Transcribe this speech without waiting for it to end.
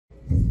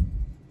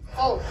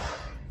hold,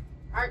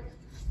 arc,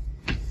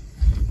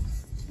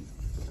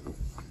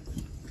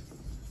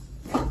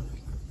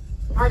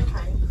 arc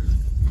time,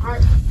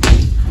 arc,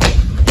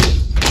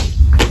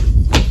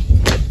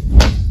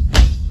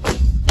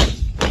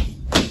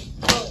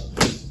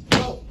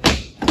 hold,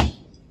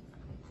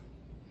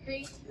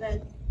 crease,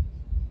 then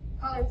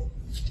colors,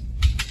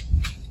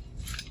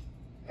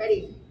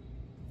 ready,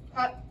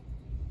 cut,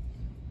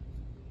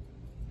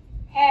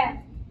 hand,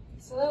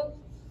 salute,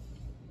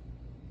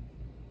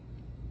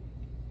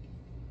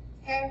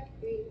 hair,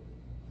 read,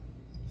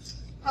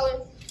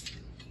 colors,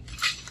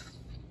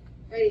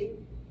 ready,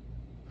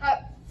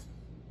 cut,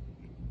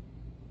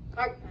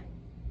 arc time,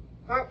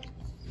 arc,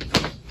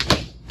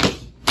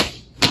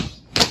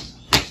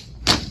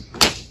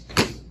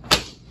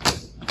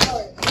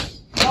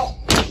 colors, roll,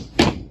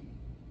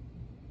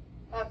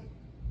 up,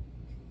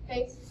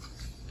 face,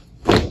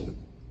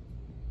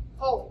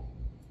 hold,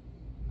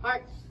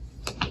 arc,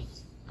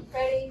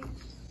 ready,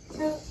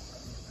 two,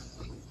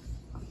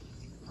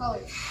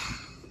 colors,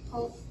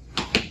 hold.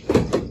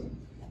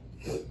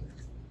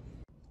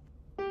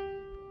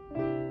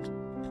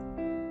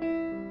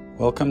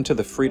 Welcome to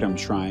the Freedom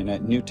Shrine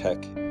at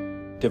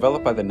NewTek.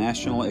 Developed by the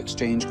National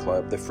Exchange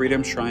Club, the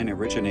Freedom Shrine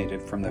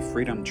originated from the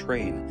Freedom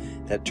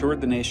Train that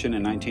toured the nation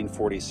in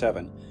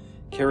 1947,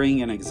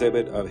 carrying an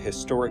exhibit of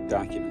historic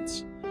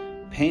documents.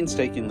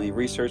 Painstakingly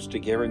researched to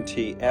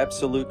guarantee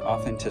absolute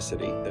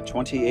authenticity, the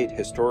 28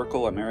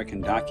 historical American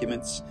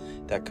documents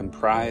that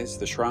comprise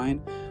the shrine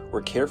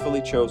were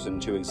carefully chosen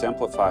to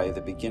exemplify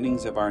the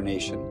beginnings of our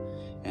nation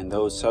and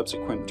those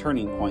subsequent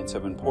turning points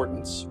of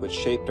importance which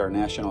shaped our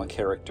national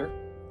character.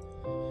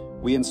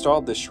 We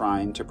installed this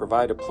shrine to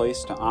provide a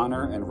place to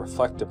honor and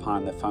reflect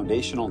upon the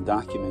foundational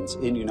documents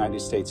in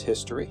United States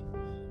history.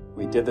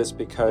 We did this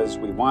because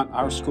we want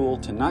our school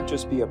to not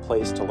just be a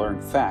place to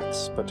learn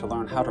facts, but to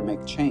learn how to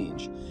make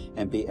change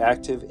and be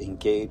active,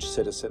 engaged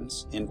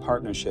citizens in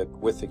partnership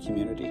with the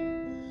community.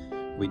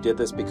 We did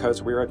this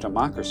because we're a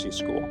democracy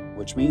school,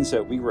 which means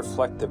that we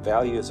reflect the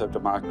values of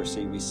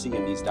democracy we see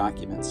in these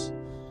documents.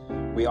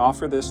 We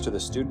offer this to the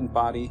student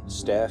body,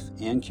 staff,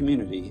 and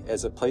community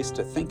as a place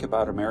to think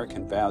about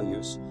American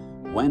values,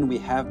 when we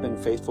have been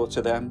faithful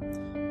to them,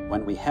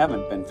 when we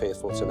haven't been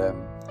faithful to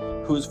them,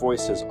 whose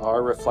voices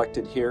are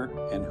reflected here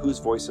and whose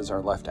voices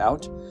are left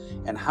out,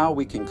 and how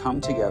we can come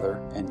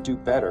together and do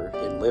better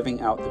in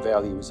living out the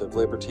values of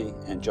liberty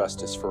and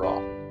justice for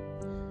all.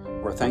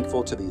 We're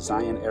thankful to the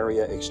Zion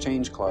Area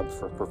Exchange Club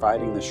for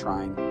providing the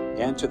shrine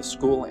and to the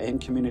school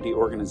and community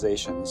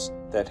organizations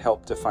that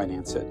help to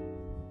finance it.